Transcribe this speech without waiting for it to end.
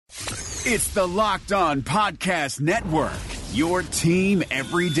It's the Locked On Podcast Network, your team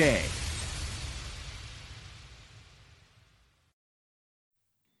every day.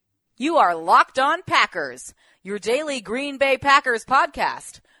 You are Locked On Packers, your daily Green Bay Packers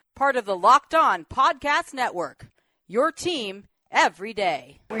podcast, part of the Locked On Podcast Network, your team every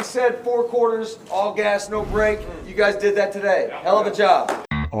day. We said 4 quarters, all gas, no break. You guys did that today. Hell of a job.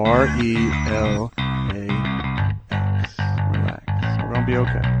 RELAX. Relax. We're going to be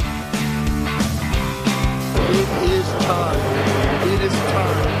okay. It is time. It is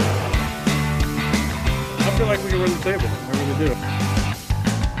time. I feel like we can run the table. We really do.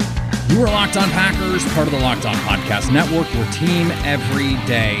 You are Locked On Packers, part of the Locked On Podcast Network, your team every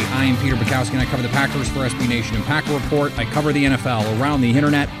day. I am Peter Bukowski, and I cover the Packers for SB Nation and Packer Report. I cover the NFL around the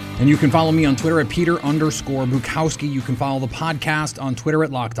internet, and you can follow me on Twitter at Peter_Bukowski. You can follow the podcast on Twitter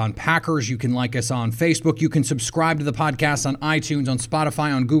at Locked On Packers. You can like us on Facebook. You can subscribe to the podcast on iTunes, on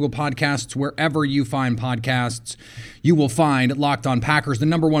Spotify, on Google Podcasts, wherever you find podcasts. You will find Locked On Packers, the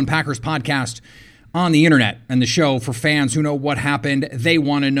number one Packers podcast on the internet, and the show for fans who know what happened. They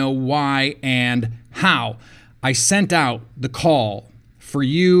want to know why and how. I sent out the call for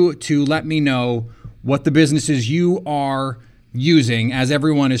you to let me know what the businesses you are using as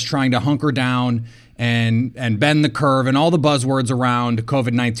everyone is trying to hunker down and bend the curve and all the buzzwords around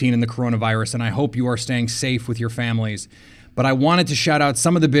COVID-19 and the coronavirus. And I hope you are staying safe with your families. But I wanted to shout out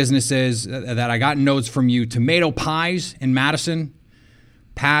some of the businesses that I got notes from you. Tomato Pies in Madison.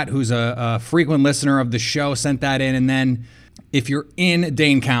 Pat, who's a frequent listener of the show, sent that in. And then if you're in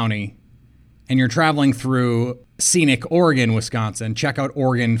Dane County and you're traveling through scenic Oregon, Wisconsin, check out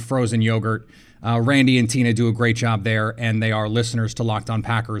Oregon Frozen Yogurt. Randy and Tina do a great job there, and they are listeners to Locked On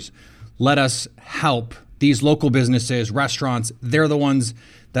Packers. Let us help these local businesses, restaurants. They're the ones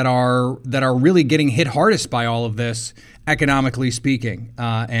that are really getting hit hardest by all of this, economically speaking.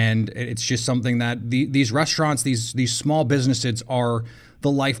 And it's just something that these restaurants, these small businesses are the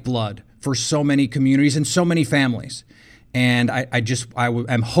lifeblood for so many communities and so many families. And I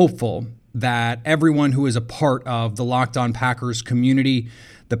am hopeful that everyone who is a part of the Locked On Packers community,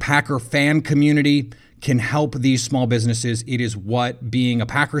 the Packer fan community, can help these small businesses. It is what being a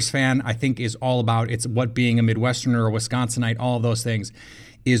Packers fan, I think, is all about. It's what being a Midwesterner or a Wisconsinite, all of those things,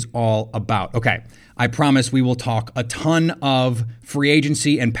 is all about. Okay, I promise we will talk a ton of free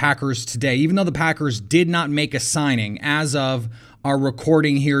agency and Packers today, even though the Packers did not make a signing as of our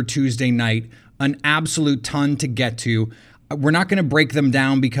recording here Tuesday night. An absolute ton to get to. We're not going to break them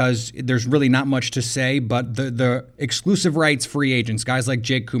down because there's really not much to say, but the exclusive rights free agents, guys like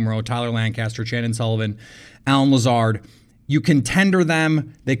Jake Kummerow, Tyler Lancaster, Shannon Sullivan, Alan Lazard, you can tender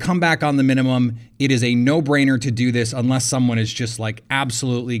them. They come back on the minimum. It is a no-brainer to do this unless someone is just like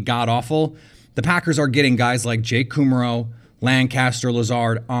absolutely god-awful. The Packers are getting guys like Jake Kummerow, Lancaster,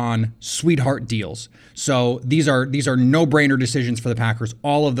 Lazard on sweetheart deals. So these are no-brainer decisions for the Packers.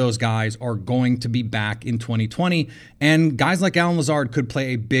 All of those guys are going to be back in 2020, and guys like Alan Lazard could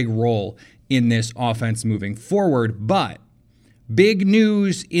play a big role in this offense moving forward. But big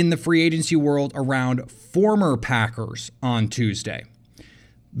news in the free agency world around former Packers on Tuesday.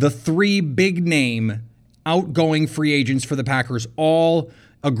 The 3 big-name outgoing free agents for the Packers all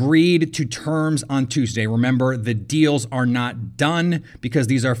agreed to terms on Tuesday. Remember, the deals are not done because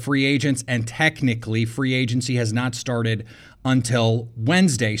these are free agents, and technically free agency has not started until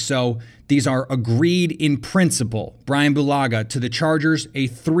Wednesday. So these are agreed in principle. Bryan Bulaga to the Chargers, a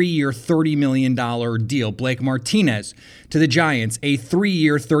 3-year, $30 million deal. Blake Martinez to the Giants, a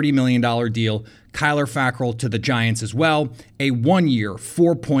 3-year, $30 million deal. Kyler Fackrell to the Giants as well, a 1-year,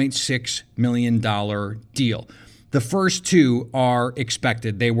 $4.6 million deal. The first 2 are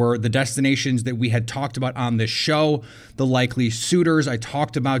expected. They were the destinations that we had talked about on this show, the likely suitors. I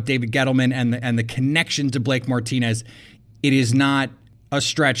talked about David Gettleman and the connection to Blake Martinez. It is not a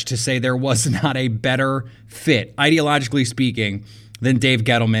stretch to say there was not a better fit, ideologically speaking, than Dave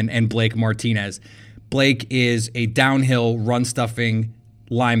Gettleman and Blake Martinez. Blake is a downhill run-stuffing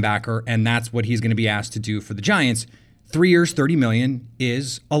linebacker, and that's what he's going to be asked to do for the Giants. 3 years, $30 million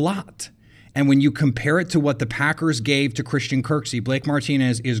is a lot. And when you compare it to what the Packers gave to Christian Kirksey, Blake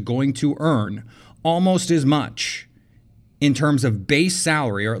Martinez is going to earn almost as much in terms of base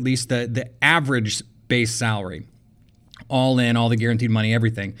salary, or at least the average base salary, all in, all the guaranteed money,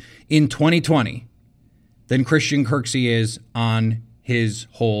 everything, in 2020 than Christian Kirksey is on his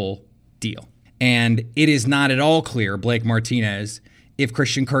whole deal. And it is not at all clear Blake Martinez, if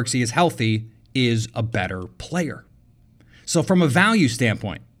Christian Kirksey is healthy, is a better player. So from a value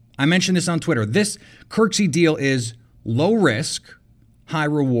standpoint, I mentioned this on Twitter. This Kirksey deal is low risk, high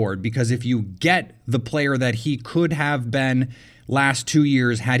reward, because if you get the player that he could have been last 2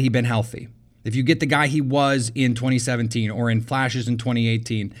 years had he been healthy, if you get the guy he was in 2017 or in flashes in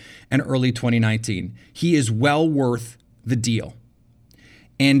 2018 and early 2019, he is well worth the deal.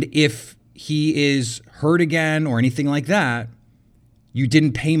 And if he is hurt again or anything like that, you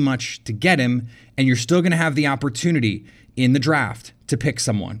didn't pay much to get him, and you're still going to have the opportunity in the draft to pick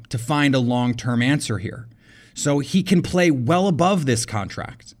someone, to find a long-term answer here. So he can play well above this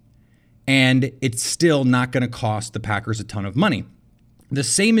contract, and it's still not going to cost the Packers a ton of money. The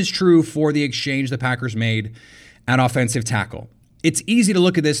same is true for the exchange the Packers made at offensive tackle. It's easy to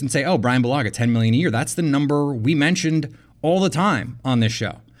look at this and say, oh, Bryan Bulaga, $10 million a year. That's the number we mentioned all the time on this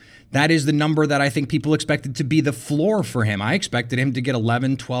show. That is the number that I think people expected to be the floor for him. I expected him to get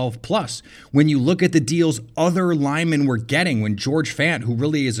 11, 12 plus. When you look at the deals other linemen were getting, when George Fant, who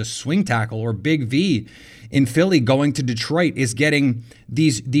really is a swing tackle, or Big V in Philly going to Detroit, is getting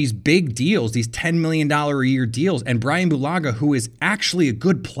these big deals, these $10 million a year deals, and Bryan Bulaga, who is actually a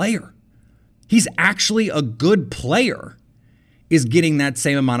good player, he's actually a good player, is getting that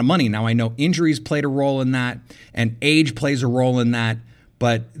same amount of money. Now, I know injuries played a role in that, and age plays a role in that,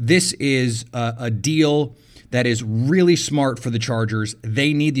 but this is a deal that is really smart for the Chargers.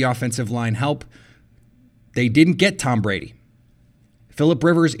 They need the offensive line help. They didn't get Tom Brady. Phillip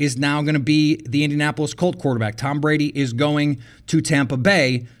Rivers is now going to be the Indianapolis Colts quarterback. Tom Brady is going to Tampa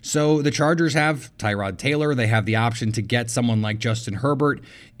Bay. So the Chargers have Tyrod Taylor. They have the option to get someone like Justin Herbert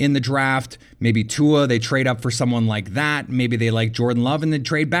in the draft. Maybe Tua, they trade up for someone like that. Maybe they like Jordan Love and then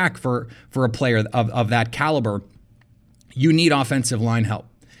trade back for a player of that caliber. You need offensive line help.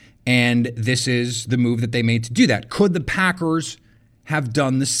 And this is the move that they made to do that. Could the Packers have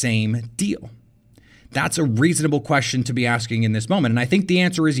done the same deal? That's a reasonable question to be asking in this moment. And I think the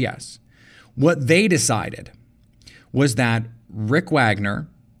answer is yes. What they decided was that Rick Wagner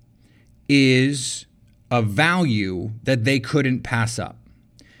is a value that they couldn't pass up.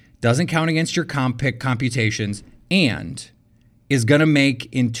 Doesn't count against your comp pick computations, and is going to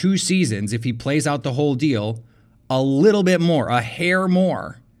make in 2 seasons, if he plays out the whole deal, a little bit more, a hair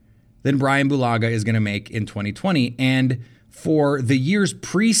more than Bryan Bulaga is going to make in 2020. And for the years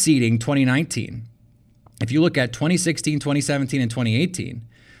preceding 2019, if you look at 2016, 2017, and 2018,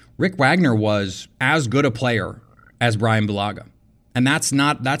 Rick Wagner was as good a player as Bryan Bulaga. And that's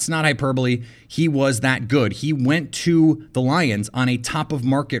not hyperbole. He was that good. He went to the Lions on a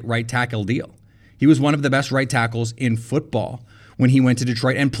top-of-market right tackle deal. He was one of the best right tackles in football when he went to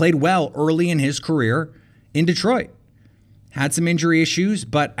Detroit and played well early in his career in Detroit. Had some injury issues,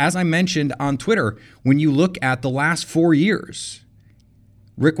 but as I mentioned on Twitter, when you look at the last 4 years,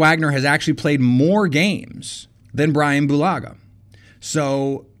 Rick Wagner has actually played more games than Bryan Bulaga.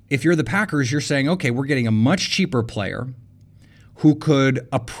 So if you're the Packers, you're saying, okay, we're getting a much cheaper player who could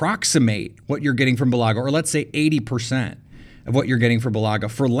approximate what you're getting from Bulaga, or let's say 80% of what you're getting for Bulaga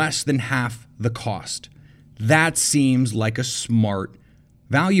for less than half the cost. That seems like a smart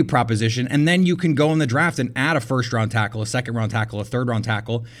value proposition. And then you can go in the draft and add a first-round tackle, a second-round tackle, a third-round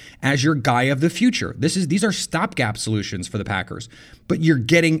tackle as your guy of the future. These are stopgap solutions for the Packers, but you're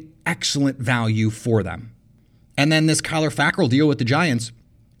getting excellent value for them. And then this Kyler Fackrell deal with the Giants,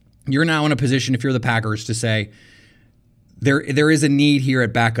 you're now in a position, if you're the Packers, to say there is a need here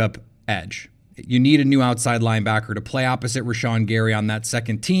at backup edge. You need a new outside linebacker to play opposite Rashawn Gary on that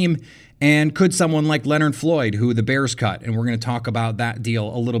second team. And could someone like Leonard Floyd, who the Bears cut, and we're going to talk about that deal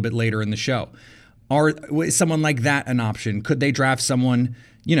a little bit later in the show, is someone like that an option? Could they draft someone,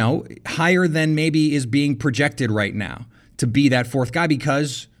 higher than maybe is being projected right now to be that fourth guy?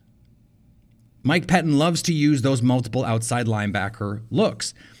 Because Mike Pettin loves to use those multiple outside linebacker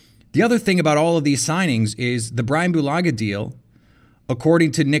looks. The other thing about all of these signings is the Bryan Bulaga deal,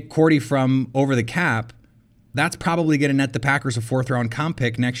 according to Nick Cordy from Over the Cap, that's probably going to net the Packers a 4th-round comp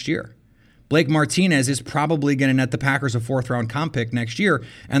pick next year. Blake Martinez is probably going to net the Packers a 4th-round comp pick next year,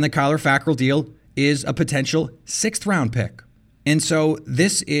 and the Kyler Fackrell deal is a potential 6th-round pick. And so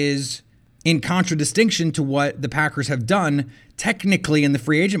this is in contradistinction to what the Packers have done technically in the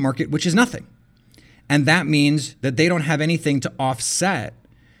free agent market, which is nothing. And that means that they don't have anything to offset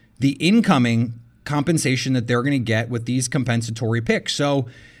the incoming compensation that they're going to get with these compensatory picks. So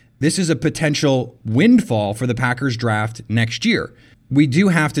this is a potential windfall for the Packers draft next year. We do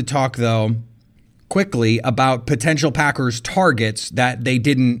have to talk, though, quickly about potential Packers targets that they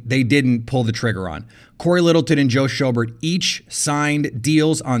didn't pull the trigger on. Corey Littleton and Joe Schobert each signed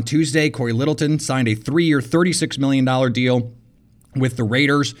deals on Tuesday. Corey Littleton signed a 3-year, $36 million deal with the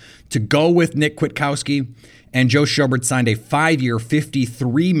Raiders to go with Nick Kwiatkowski, and Joe Schobert signed a 5-year,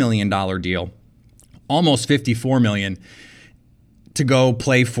 $53 million deal, almost $54 million, to go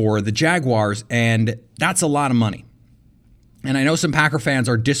play for the Jaguars, and that's a lot of money. And I know some Packer fans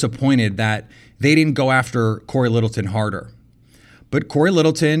are disappointed that they didn't go after Corey Littleton harder. But Corey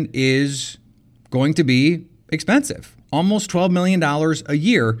Littleton is going to be expensive, almost $12 million a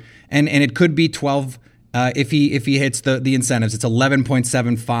year. And it could be 12 if he hits the incentives. It's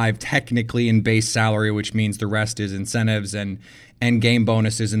 11.75 technically in base salary, which means the rest is incentives and game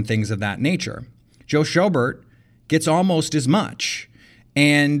bonuses and things of that nature. Joe Schobert gets almost as much.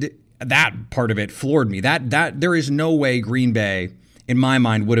 And that part of it floored me. That there is no way Green Bay, in my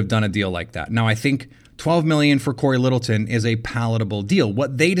mind, would have done a deal like that. Now, I think $12 million for Corey Littleton is a palatable deal.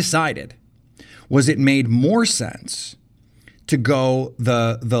 What they decided was it made more sense to go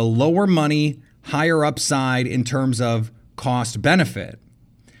the lower money, higher upside in terms of cost benefit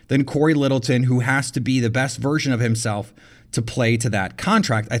than Corey Littleton, who has to be the best version of himself to play to that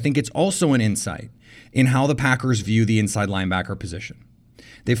contract. I think it's also an insight in how the Packers view the inside linebacker position.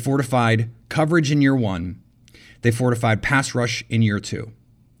 They fortified coverage in year one. They fortified pass rush in year two.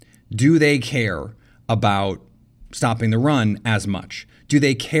 Do they care about stopping the run as much? Do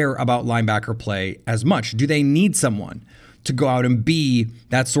they care about linebacker play as much? Do they need someone to go out and be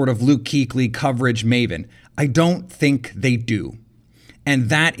that sort of Luke Kuechly coverage maven? I don't think they do. And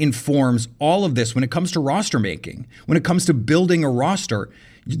that informs all of this when it comes to roster making, when it comes to building a roster.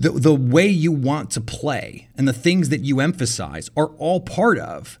 The way you want to play and the things that you emphasize are all part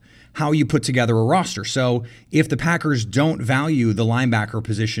of how you put together a roster. So if the Packers don't value the linebacker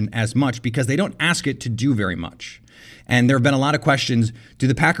position as much because they don't ask it to do very much, and there have been a lot of questions, do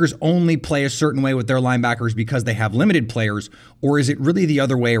the Packers only play a certain way with their linebackers because they have limited players, or is it really the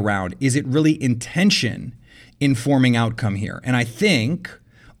other way around? Is it really intention informing outcome here? And I think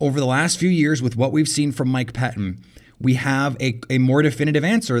over the last few years with what we've seen from Mike Pettin, we have a more definitive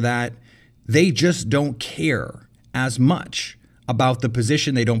answer that they just don't care as much about the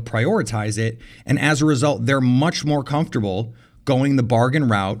position. They don't prioritize it. And as a result, they're much more comfortable going the bargain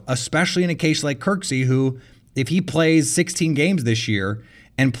route, especially in a case like Kirksey, who, if he plays 16 games this year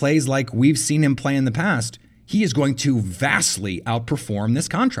and plays like we've seen him play in the past, he is going to vastly outperform this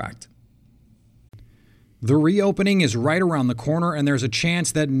contract. The reopening is right around the corner, and there's a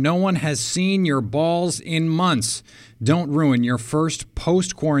chance that no one has seen your balls in months. Don't ruin your first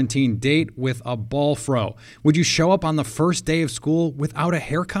post-quarantine date with a ball fro. Would you show up on the first day of school without a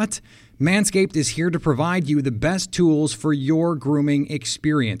haircut? Manscaped is here to provide you the best tools for your grooming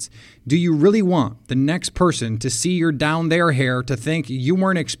experience. Do you really want the next person to see your down there hair to think you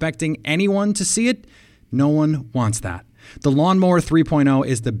weren't expecting anyone to see it? No one wants that. The Lawnmower 3.0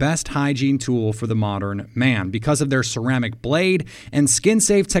 is the best hygiene tool for the modern man. Because of their ceramic blade and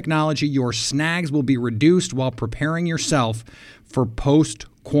skin-safe technology, your snags will be reduced while preparing yourself for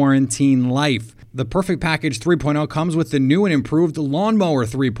post-quarantine life. The Perfect Package 3.0 comes with the new and improved Lawnmower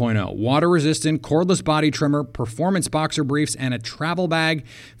 3.0, water-resistant, cordless body trimmer, performance boxer briefs, and a travel bag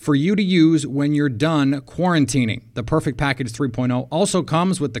for you to use when you're done quarantining. The Perfect Package 3.0 also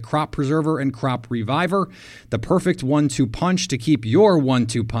comes with the Crop Preserver and Crop Reviver, the perfect 1-2 punch to keep your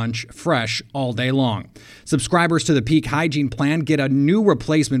 1-2 punch fresh all day long. Subscribers to the Peak Hygiene Plan get a new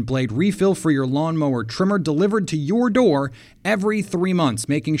replacement blade refill for your lawnmower trimmer delivered to your door every 3 months,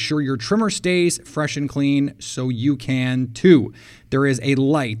 making sure your trimmer stays fresh and clean so you can too. There is a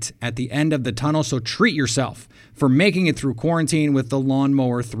light at the end of the tunnel, so treat yourself for making it through quarantine with the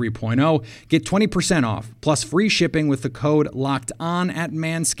Lawnmower 3.0. Get 20% off plus free shipping with the code LOCKEDON at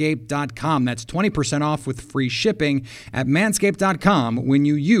manscaped.com. That's 20% off with free shipping at manscaped.com when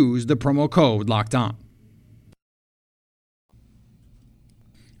you use the promo code LOCKEDON.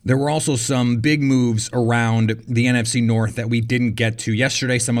 There were also some big moves around the NFC North that we didn't get to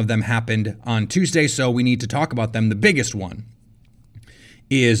yesterday. Some of them happened on Tuesday, so we need to talk about them. The biggest one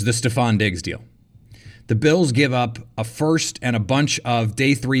is the Stephon Diggs deal. The Bills give up a first and a bunch of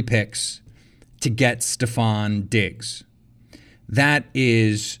day 3 picks to get Stephon Diggs. That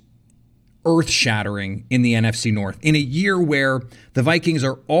is earth-shattering in the NFC North. In a year where the Vikings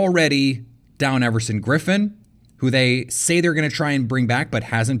are already down Everson Griffin, who they say they're going to try and bring back but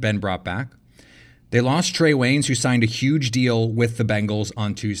hasn't been brought back. They lost Trey Waynes, who signed a huge deal with the Bengals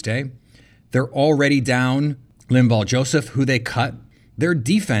on Tuesday. They're already down Linval Joseph, who they cut. Their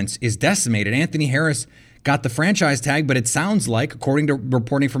defense is decimated. Anthony Harris got the franchise tag, but it sounds like, according to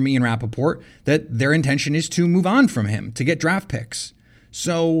reporting from Ian Rappaport, that their intention is to move on from him, to get draft picks.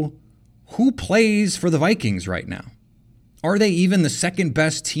 So who plays for the Vikings right now? Are they even the second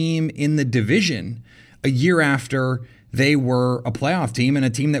best team in the division a year after they were a playoff team and a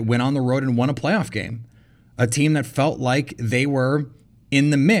team that went on the road and won a playoff game? A team that felt like they were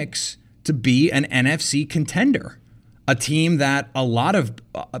in the mix to be an NFC contender. A team that a lot of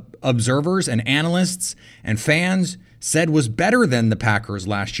observers and analysts and fans said was better than the Packers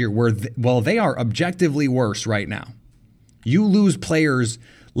last year, they are objectively worse right now. You lose players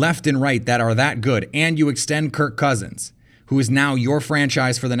left and right that are that good, and you extend Kirk Cousins, who is now your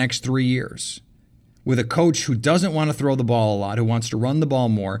franchise for the next 3 years, with a coach who doesn't want to throw the ball a lot, who wants to run the ball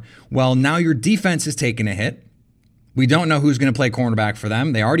more. Well, now your defense is taking a hit. We don't know who's going to play cornerback for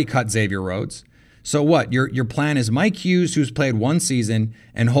them. They already cut Xavier Rhodes. So what? Your plan is Mike Hughes, who's played one season,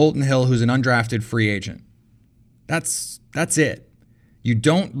 and Holton Hill, who's an undrafted free agent. That's it. You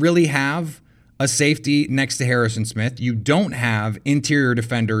don't really have a safety next to Harrison Smith. You don't have interior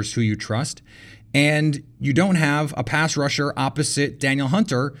defenders who you trust. And you don't have a pass rusher opposite Daniel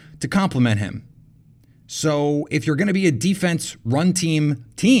Hunter to complement him. So if you're going to be a defense run team,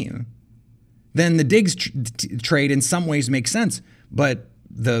 then the Diggs trade in some ways makes sense. But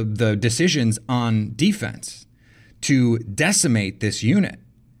the decisions on defense to decimate this unit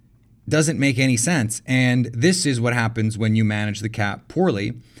doesn't make any sense. And this is what happens when you manage the cap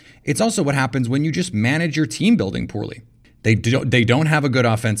poorly. It's also what happens when you just manage your team building poorly. They don't have a good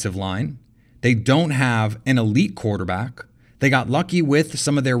offensive line. They don't have an elite quarterback. They got lucky with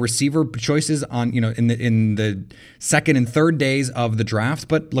some of their receiver choices on, in the second and third days of the draft,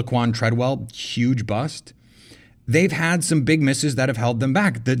 but Laquan Treadwell, huge bust. They've had some big misses that have held them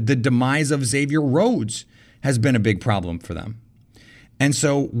back. The demise of Xavier Rhodes has been a big problem for them. And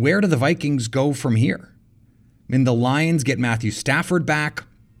so where do the Vikings go from here? I mean, the Lions get Matthew Stafford back.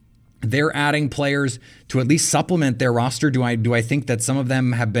 They're adding players to at least supplement their roster. Do I think that some of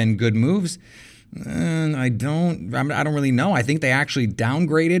them have been good moves? I don't really know. I think they actually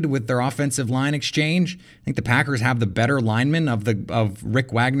downgraded with their offensive line exchange. I think the Packers have the better linemen of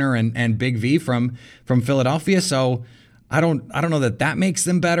Rick Wagner and Big V from Philadelphia. So I don't know that makes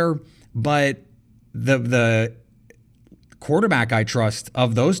them better. But the quarterback I trust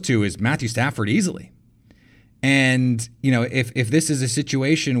of those two is Matthew Stafford easily. And, if this is a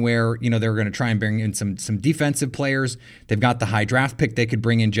situation where, they're going to try and bring in some defensive players, they've got the high draft pick, they could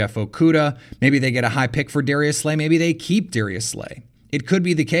bring in Jeff Okudah. Maybe they get a high pick for Darius Slay. Maybe they keep Darius Slay. It could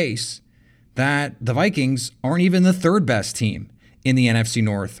be the case that the Vikings aren't even the third best team in the NFC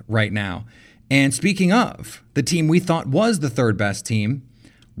North right now. And speaking of the team we thought was the third best team,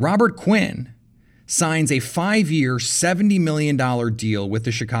 Robert Quinn signs a 5-year, $70 million deal with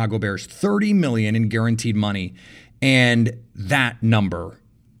the Chicago Bears, $30 million in guaranteed money. And that number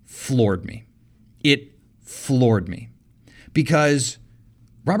floored me. It floored me because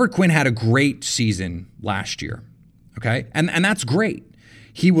Robert Quinn had a great season last year. Okay. And that's great.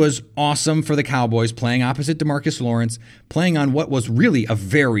 He was awesome for the Cowboys, playing opposite DeMarcus Lawrence, playing on what was really a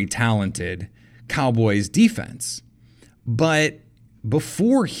very talented Cowboys defense. But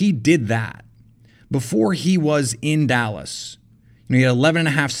before he did that, before he was in Dallas, he had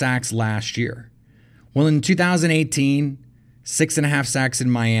 11.5 sacks last year. Well, in 2018, 6.5 sacks in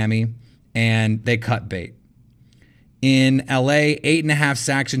Miami, and they cut bait. In LA, 8.5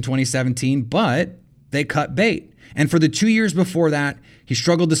 sacks in 2017, but they cut bait. And for the 2 years before that, he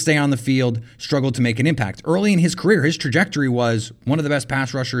struggled to stay on the field, struggled to make an impact. Early in his career, his trajectory was one of the best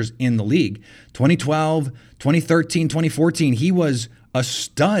pass rushers in the league. 2012, 2013, 2014, he was a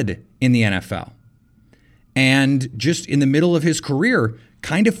stud in the NFL. And just in the middle of his career,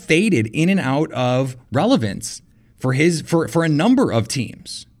 kind of faded in and out of relevance for a number of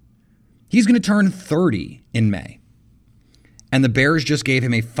teams. He's going to turn 30 in May. And the Bears just gave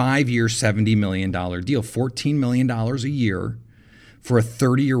him a 5-year, $70 million deal, $14 million a year for a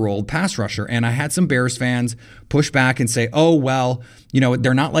 30-year-old pass rusher. And I had some Bears fans push back and say, oh, well,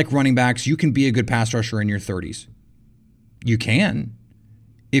 they're not like running backs. You can be a good pass rusher in your 30s. You can.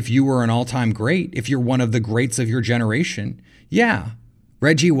 If you were an all-time great, if you're one of the greats of your generation, yeah.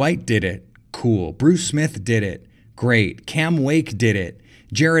 Reggie White did it. Cool. Bruce Smith did it. Great. Cam Wake did it.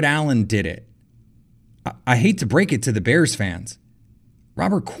 Jared Allen did it. I hate to break it to the Bears fans.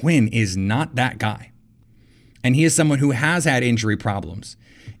 Robert Quinn is not that guy. And he is someone who has had injury problems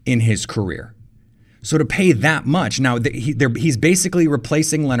in his career. So to pay that much, now he's basically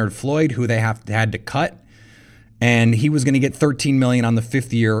replacing Leonard Floyd, who they had to cut. And he was going to get $13 million on the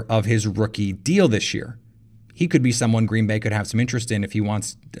 5th year of his rookie deal this year. He could be someone Green Bay could have some interest in if he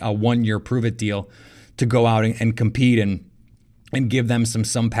wants a 1-year prove-it deal to go out and compete and give them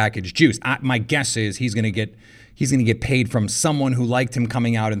some package juice. My guess is he's going to get paid from someone who liked him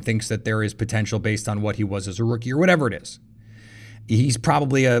coming out and thinks that there is potential based on what he was as a rookie or whatever it is. He's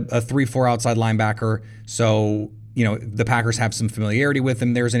probably a 3-4 outside linebacker, so the Packers have some familiarity with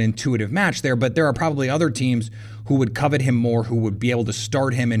him. There's an intuitive match there, but there are probably other teams who would covet him more, who would be able to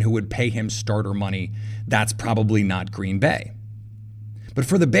start him and who would pay him starter money. That's probably not Green Bay. But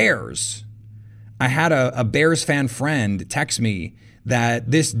for the Bears, I had a Bears fan friend text me that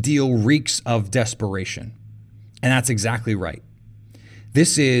this deal reeks of desperation. And that's exactly right.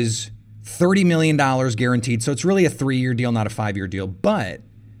 This is $30 million guaranteed. So it's really a 3-year deal, not a 5-year deal. But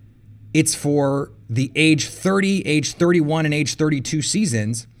it's for the age 30, age 31, and age 32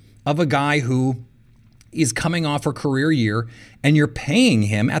 seasons of a guy who is coming off a career year, and you're paying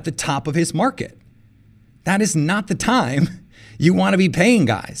him at the top of his market. That is not the time you want to be paying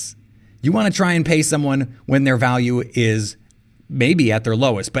guys. You want to try and pay someone when their value is maybe at their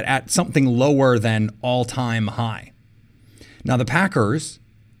lowest, but at something lower than all-time high. Now, the Packers,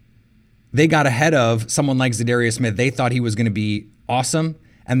 they got ahead of someone like Zadarius Smith. They thought he was going to be awesome,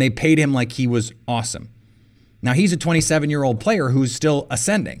 and they paid him like he was awesome. Now, he's a 27-year-old player who's still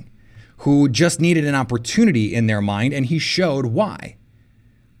ascending, who just needed an opportunity in their mind, and he showed why.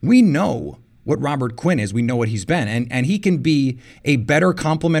 We know what Robert Quinn is. We know what he's been, and he can be a better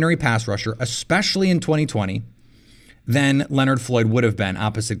complementary pass rusher, especially in 2020, than Leonard Floyd would have been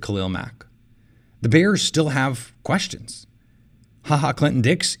opposite Khalil Mack. The Bears still have questions. HaHa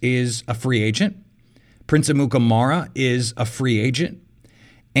Clinton-Dix is a free agent. Prince Amukamara is a free agent.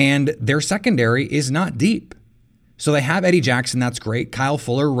 And their secondary is not deep. So they have Eddie Jackson, that's great. Kyle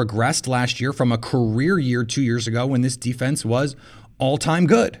Fuller regressed last year from a career year 2 years ago when this defense was all-time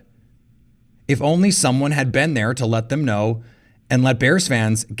good. If only someone had been there to let them know and let Bears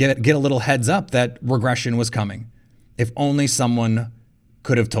fans get a little heads up that regression was coming. If only someone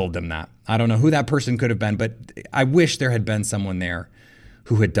could have told them that. I don't know who that person could have been, but I wish there had been someone there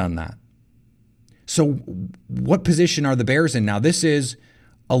who had done that. So what position are the Bears in now? This is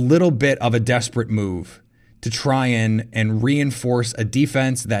a little bit of a desperate move to try and reinforce a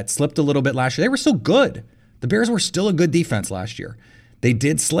defense that slipped a little bit last year. They were still good. The Bears were still a good defense last year. They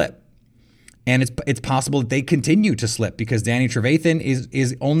did slip. And it's possible that they continue to slip because Danny Trevathan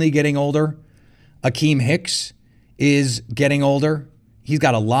is only getting older. Akeem Hicks is getting older. He's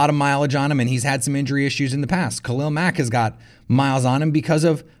got a lot of mileage on him, and he's had some injury issues in the past. Khalil Mack has got miles on him because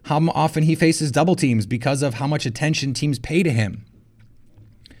of how often he faces double teams, because of how much attention teams pay to him.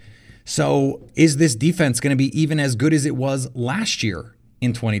 So is this defense going to be even as good as it was last year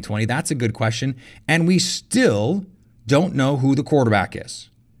in 2020? That's a good question. And we still don't know who the quarterback is.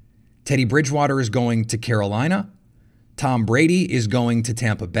 Teddy Bridgewater is going to Carolina. Tom Brady is going to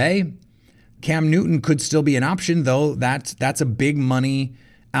Tampa Bay. Cam Newton could still be an option, though that's a big money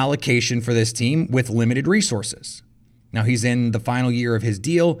allocation for this team with limited resources. Now, he's in the final year of his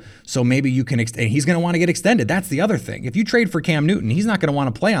deal, so maybe you can and he's going to want to get extended. That's the other thing. If you trade for Cam Newton, he's not going to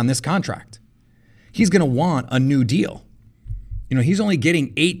want to play on this contract. He's going to want a new deal. You know, he's only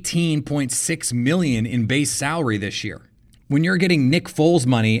getting $18.6 million in base salary this year. When you're getting Nick Foles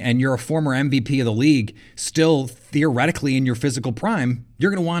money and you're a former MVP of the league, still theoretically in your physical prime,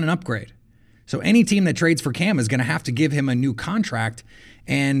 you're going to want an upgrade. So any team that trades for Cam is going to have to give him a new contract,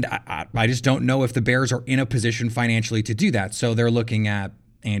 and I just don't know if the Bears are in a position financially to do that. So they're looking at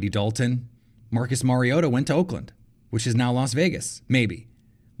Andy Dalton. Marcus Mariota went to Oakland, which is now Las Vegas. Maybe.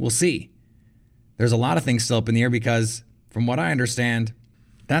 We'll see. There's a lot of things still up in the air because, from what I understand,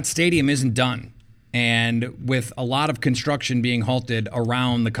 that stadium isn't done. And with a lot of construction being halted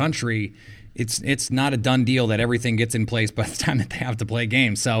around the country, it's not a done deal that everything gets in place by the time that they have to play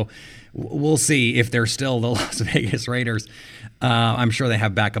games. So we'll see if they're still the Las Vegas Raiders. I'm sure they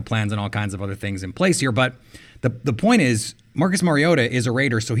have backup plans and all kinds of other things in place here. But the point is, Marcus Mariota is a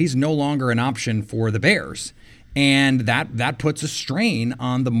Raider, so he's no longer an option for the Bears. And that puts a strain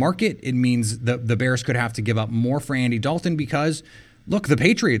on the market. It means the Bears could have to give up more for Andy Dalton because, look, the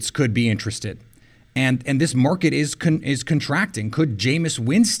Patriots could be interested. And this market is contracting. Could Jameis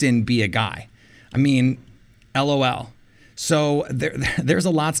Winston be a guy? I mean, LOL. So there's a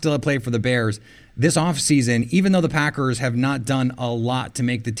lot still at play for the Bears. This offseason, even though the Packers have not done a lot to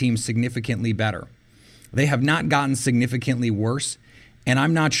make the team significantly better, they have not gotten significantly worse. And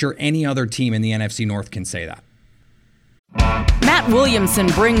I'm not sure any other team in the NFC North can say that. Matt Williamson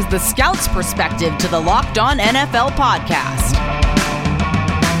brings the scout's perspective to the Locked On NFL podcast.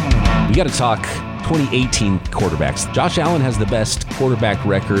 We got to talk 2018 quarterbacks. Josh Allen has the best quarterback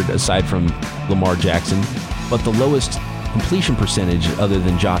record aside from Lamar Jackson, but the lowest completion percentage other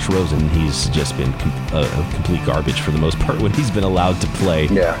than Josh Rosen. He's just been complete garbage for the most part when he's been allowed to play.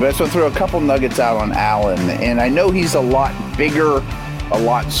 Yeah, but I just want to throw a couple nuggets out on Allen, and I know he's a lot bigger, a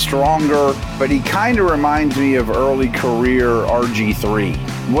lot stronger, but he kind of reminds me of early career RG3.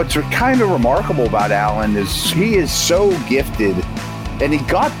 What's kind of remarkable about Allen is he is so gifted. And he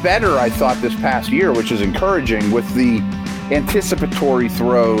got better, I thought, this past year, which is encouraging with the anticipatory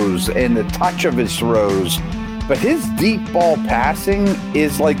throws and the touch of his throws. But his deep ball passing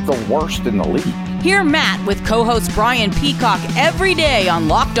is like the worst in the league. Hear Matt with co-host Brian Peacock every day on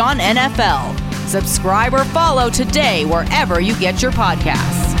Locked On NFL. Subscribe or follow today wherever you get your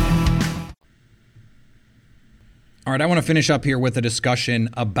podcasts. All right, I want to finish up here with a discussion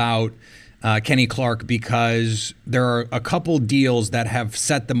about Kenny Clark because there are a couple deals that have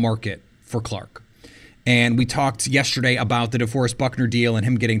set the market for Clark. And we talked yesterday about the DeForest Buckner deal and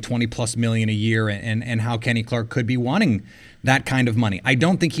him getting $20+ million a year and how Kenny Clark could be wanting that kind of money. I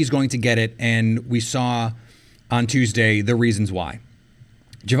don't think he's going to get it, and we saw on Tuesday the reasons why.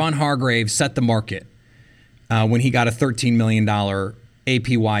 Javon Hargrave set the market when he got a $13 million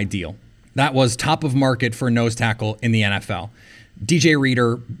APY deal. That was top of market for a nose tackle in the NFL. DJ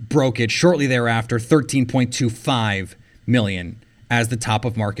Reader broke it shortly thereafter, $13.25 million as the top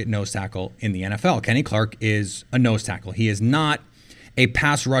of market nose tackle in the NFL. Kenny Clark is a nose tackle. He is not a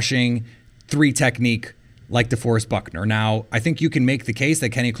pass rushing 3 technique like DeForest Buckner. Now, I think you can make the case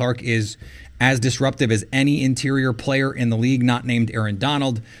that Kenny Clark is as disruptive as any interior player in the league, not named Aaron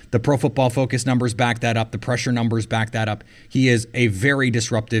Donald. The Pro Football Focus numbers back that up. The pressure numbers back that up. He is a very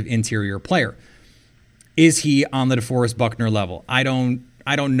disruptive interior player. Is he on the DeForest Buckner level? I don't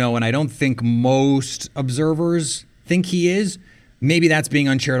know, and I don't think most observers think he is. Maybe that's being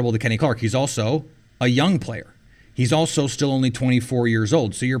uncharitable to Kenny Clark. He's also a young player. He's also still only 24 years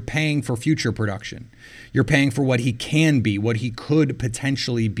old. So you're paying for future production. You're paying for what he can be, what he could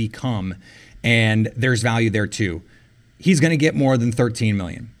potentially become. And there's value there too. He's going to get more than $13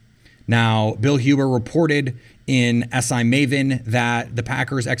 million. Now, Bill Huber reported in SI Maven that the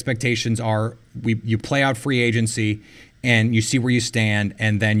Packers' expectations are you play out free agency and you see where you stand,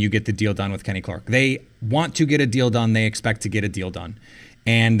 and then you get the deal done with Kenny Clark. They want to get a deal done. They expect to get a deal done.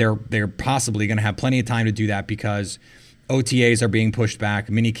 And they're possibly going to have plenty of time to do that because OTAs are being pushed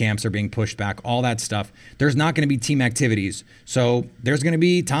back, mini camps are being pushed back, all that stuff. There's not going to be team activities. So there's going to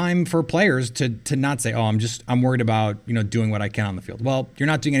be time for players to not say, oh, I'm worried about, doing what I can on the field. Well, you're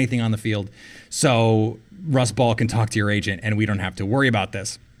not doing anything on the field. So Russ Ball can talk to your agent and we don't have to worry about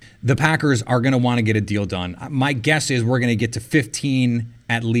this. The Packers are going to want to get a deal done. My guess is we're going to get to 15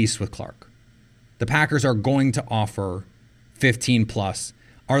 at least with Clark. The Packers are going to offer 15 plus.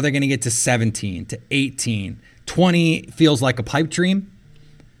 Are they going to get to 17, to 18? 20 feels like a pipe dream.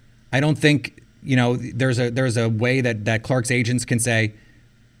 I don't think, there's a way that Clark's agents can say,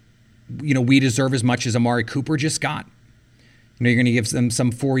 we deserve as much as Amari Cooper just got. You're going to give them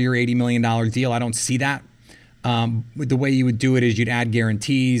some 4-year, $80 million deal. I don't see that. The way you would do it is you'd add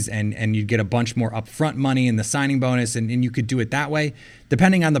guarantees and you'd get a bunch more upfront money in the signing bonus, and you could do it that way.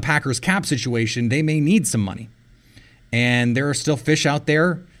 Depending on the Packers cap situation, they may need some money. And there are still fish out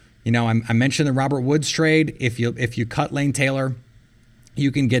there. I mentioned the Robert Woods trade. If you cut Lane Taylor, you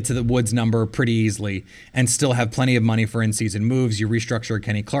can get to the Woods number pretty easily and still have plenty of money for in-season moves. You restructure a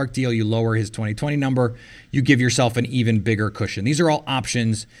Kenny Clark deal. You lower his 2020 number. You give yourself an even bigger cushion. These are all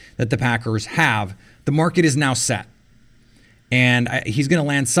options that the Packers have. The market is now set. And he's going to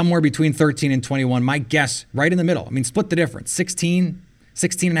land somewhere between 13 and 21. My guess, right in the middle. Split the difference. 16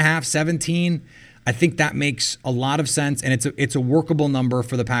 and a half, 17. I think that makes a lot of sense, and it's a workable number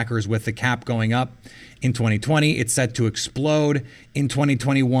for the Packers with the cap going up in 2020. It's set to explode in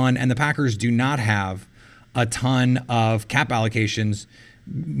 2021, and the Packers do not have a ton of cap allocations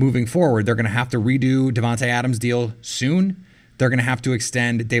moving forward. They're going to have to redo Devontae Adams' deal soon. They're going to have to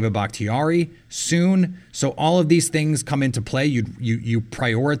extend David Bakhtiari soon. So all of these things come into play. You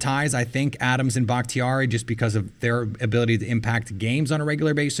prioritize, I think, Adams and Bakhtiari just because of their ability to impact games on a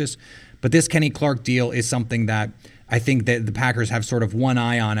regular basis. But this Kenny Clark deal is something that I think that the Packers have sort of one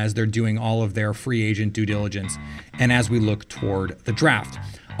eye on as they're doing all of their free agent due diligence and as we look toward the draft.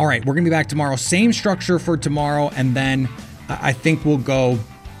 All right, we're going to be back tomorrow. Same structure for tomorrow, and then I think we'll go,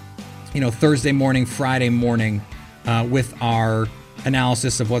 Thursday morning, Friday morning with our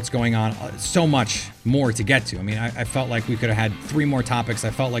analysis of what's going on. So much more to get to. I felt like we could have had 3 more topics. I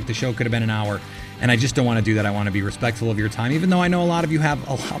felt like the show could have been an hour. And I just don't want to do that. I want to be respectful of your time, even though I know a lot of you have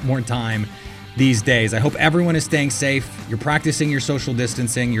a lot more time these days. I hope everyone is staying safe. You're practicing your social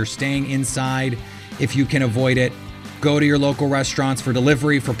distancing. You're staying inside if you can avoid it. Go to your local restaurants for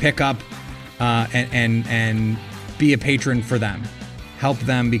delivery, for pickup, and be a patron for them. Help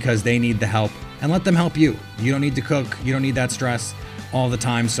them because they need the help, and let them help you. You don't need to cook. You don't need that stress all the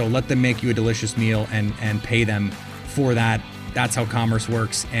time. So let them make you a delicious meal and pay them for that. That's how commerce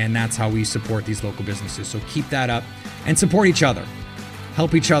works, and that's how we support these local businesses. So keep that up and support each other.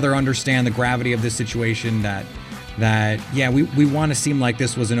 Help each other understand the gravity of this situation, that we want to seem like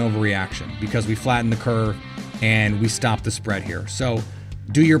this was an overreaction because we flattened the curve and we stopped the spread here. So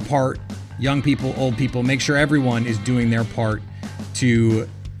do your part, young people, old people. Make sure everyone is doing their part to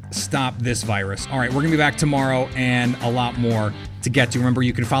stop this virus. All right, we're going to be back tomorrow and a lot more to get to. Remember,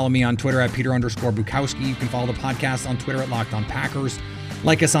 you can follow me on Twitter at Peter_Bukowski. You can follow the podcast on Twitter at Locked On Packers.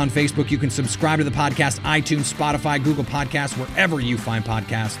 Like us on Facebook. You can subscribe to the podcast, iTunes, Spotify, Google Podcasts, wherever you find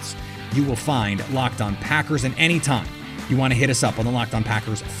podcasts. You will find Locked On Packers. And anytime you want to hit us up on the Locked On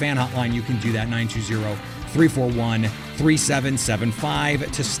Packers fan hotline, you can do that,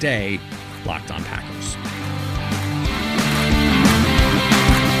 920-341-3775, to stay Locked On Packers.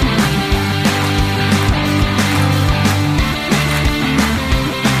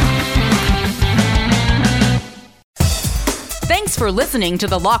 Thanks for listening to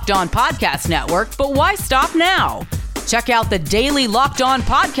the Locked On Podcast Network, but why stop now? Check out the daily Locked On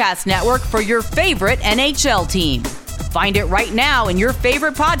Podcast Network for your favorite NHL team. Find it right now in your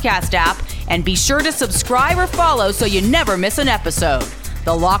favorite podcast app, and be sure to subscribe or follow so you never miss an episode.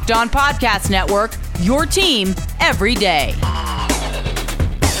 The Locked On Podcast Network, your team every day.